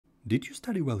Did you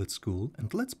study well at school?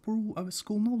 And let's prove our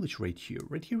school knowledge right here.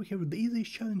 Right here we have the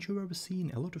easiest challenge you've ever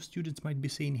seen. A lot of students might be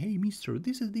saying, hey mister,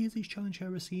 this is the easiest challenge I've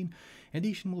ever seen.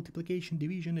 Addition, multiplication,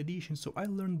 division, addition. So I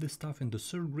learned this stuff in the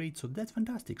 3rd grade, so that's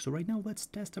fantastic. So right now let's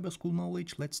test our school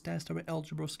knowledge. Let's test our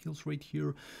algebra skills right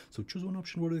here. So choose one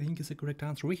option, what do you think is the correct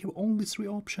answer? We have only 3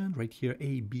 options right here,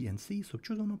 A, B, and C. So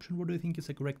choose one option, what do you think is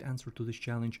the correct answer to this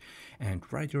challenge? And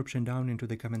write your option down into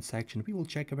the comment section. We will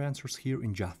check our answers here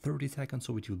in just 30 seconds,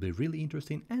 so it will be really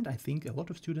interesting, and I think a lot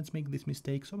of students make this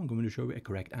mistake, so I'm going to show you a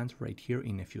correct answer right here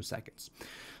in a few seconds.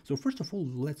 So first of all,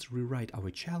 let's rewrite our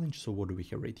challenge. So what do we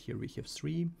have right here? We have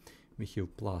 3, we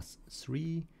have plus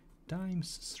 3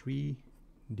 times 3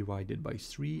 divided by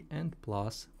 3 and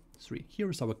plus 3. Here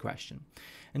is our question.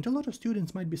 And a lot of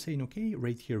students might be saying, okay,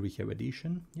 right here we have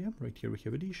addition, yeah, right here we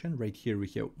have addition, right here we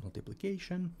have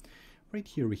multiplication, right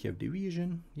here we have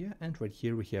division, yeah, and right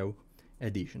here we have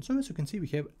addition. So as you can see, we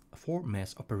have 4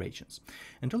 math operations.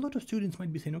 And a lot of students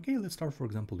might be saying, okay, let's start, for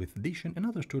example, with addition.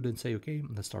 Another students say, okay,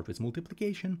 let's start with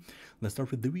multiplication, let's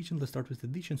start with division, let's start with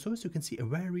addition. So as you can see, a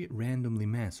very randomly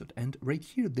method. And right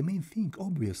here, the main thing,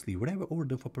 obviously, whatever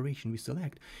order of operation we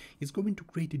select is going to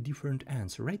create a different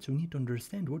answer, right? So we need to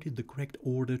understand what is the correct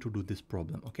order to do this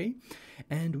problem, okay?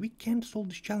 And we can't solve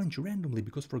this challenge randomly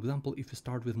because, for example, if we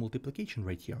start with multiplication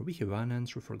right here, we have one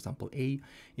answer, for example, A.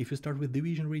 If we start with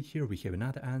division right here, we have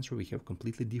another answer, we have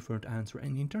completely different answer.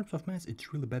 And in terms of math,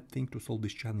 it's really bad thing to solve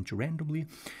this challenge randomly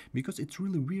because it's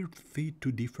really weird to fit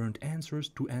 2 different answers,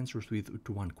 2 answers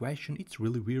to one question. It's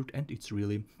really weird, and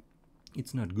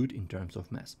it's not good in terms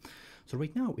of math. So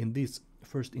right now in this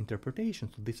first interpretation,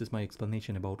 so this is my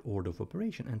explanation about order of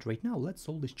operation, and right now let's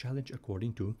solve this challenge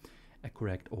according to a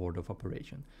correct order of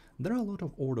operation. There are a lot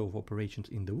of order of operations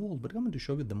in the world, but I'm going to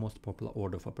show you the most popular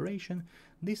order of operation.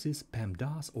 This is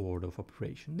PEMDAS order of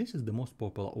operation. This is the most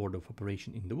popular order of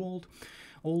operation in the world.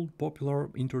 All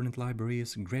popular internet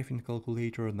libraries, graphing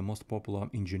calculator, the most popular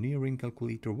engineering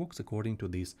calculator works according to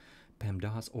this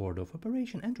PEMDAS order of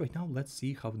operation. And right now let's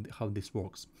see how this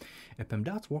works. A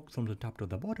PEMDAS works from the top to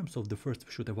the bottom. So the first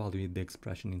we should evaluate the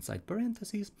expression inside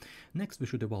parentheses, next we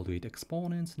should evaluate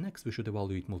exponents, next we should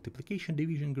evaluate multiplication,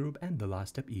 division group, and the last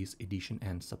step is addition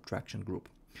and subtraction group.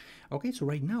 Okay, so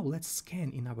right now let's scan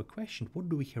in our question. What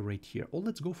do we have right here? Or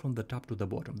let's go from the top to the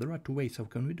bottom. There are 2 ways how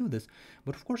can we do this,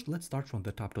 but of course let's start from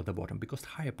the top to the bottom because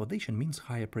higher position means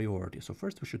higher priority. So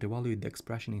first we should evaluate the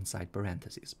expression inside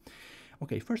parentheses.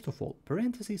 Okay, first of all,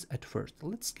 parentheses at first.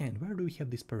 Let's scan. Where do we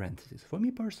have these parentheses? For me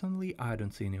personally, I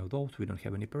don't see any of those. We don't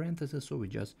have any parentheses, so we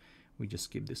just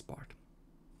skip this part.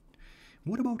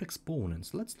 What about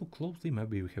exponents? Let's look closely.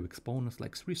 Maybe we have exponents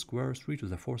like 3 squares, 3 to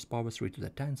the 4th power, 3 to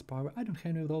the 10th power. I don't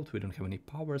have any of those. We don't have any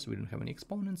powers. We don't have any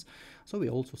exponents. So we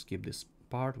also skip this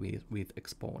part with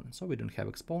exponents. So we don't have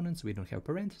exponents, we don't have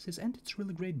parentheses, and it's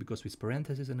really great because with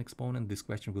parentheses and exponent, this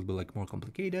question will be like more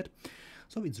complicated.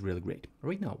 So it's really great.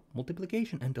 Right now,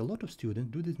 multiplication, and a lot of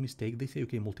students do this mistake. They say,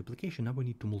 okay, multiplication, now we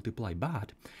need to multiply,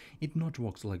 but it not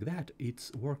works like that.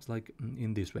 It works like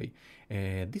in this way.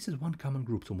 This is one common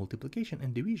group. So multiplication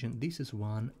and division, this is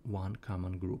one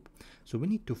common group. So we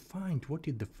need to find what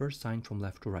is the first sign from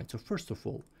left to right. So first of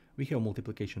all, we have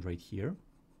multiplication right here,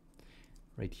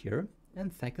 and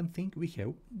second thing, we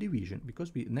have division,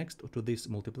 because we next to this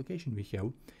multiplication we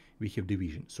have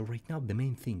division. So right now the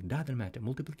main thing doesn't matter,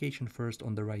 multiplication first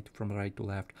on the right, from right to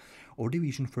left, or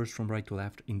division first from right to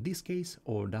left in this case,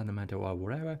 or doesn't matter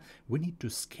whatever. We need to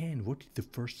scan what is the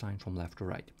first sign from left to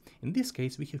right. In this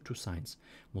case we have 2 signs,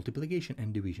 multiplication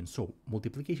and division. So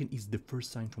multiplication is the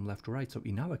first sign from left to right. So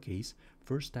in our case,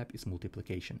 first step is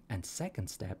multiplication and second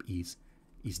step is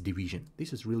division.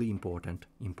 This is really important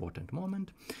moment.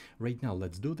 Right now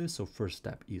let's do this. So first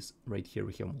step is right here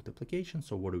we have multiplication.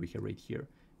 So what do we have right here?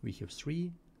 We have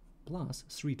 3 plus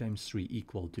 3 times 3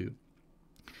 equal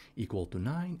to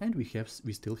 9, and we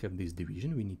still have this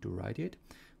division. We need to write it.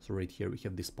 So right here we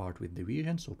have this part with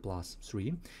division, so plus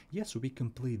 3. Yes, so we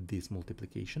complete this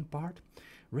multiplication part.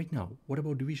 Right now, what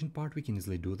about division part? We can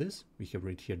easily do this. We have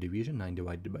right here division, 9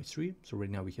 divided by 3. So right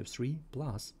now we have 3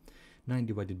 plus 9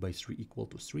 divided by 3 equal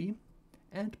to 3,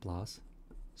 and plus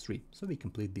 3. So we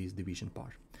complete this division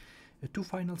part. 2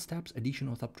 final steps, addition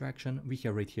or subtraction. We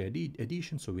have right here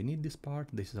addition, so we need this part.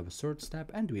 This is our third step,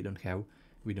 and we don't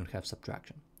have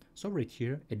subtraction. So right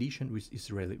here, addition, which is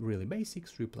really basic,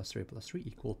 3 plus 3 plus 3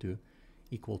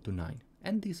 equal to 9.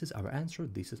 And this is our answer.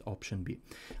 This is option B.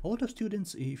 A lot of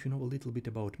students, if you know a little bit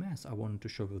about math, I wanted to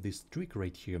show you this trick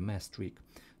right here, math trick.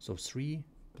 So 3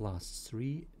 plus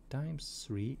 3 times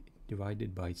 3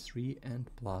 divided by 3 and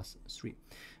plus 3.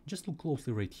 Just look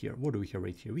closely right here. What do we have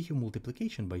right here? We have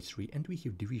multiplication by 3 and we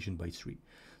have division by 3.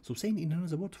 So saying in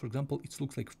another word, for example, it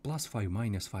looks like plus 5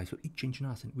 minus 5, so it changes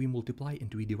nothing. We multiply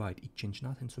and we divide, it changes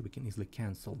nothing, so we can easily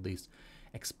cancel this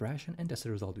expression, and as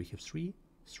a result we have 3,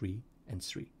 3 and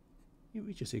 3,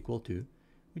 which is equal to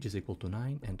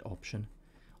 9, and option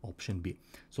B.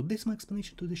 So this is my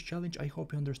explanation to this challenge. I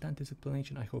hope you understand this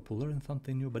explanation. I hope you learned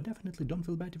something new, but definitely don't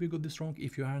feel bad if you got this wrong.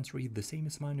 If your answer is the same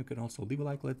as mine, you can also leave a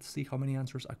like. Let's see how many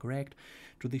answers are correct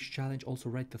to this challenge. Also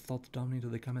write the thoughts down into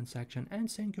the comment section, and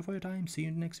thank you for your time. See you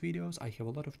in the next videos. I have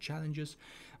a lot of challenges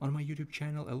on my YouTube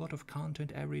channel, a lot of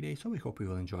content every day, so I hope you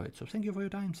will enjoy it. So thank you for your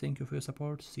time, thank you for your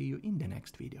support. See you in the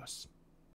next videos.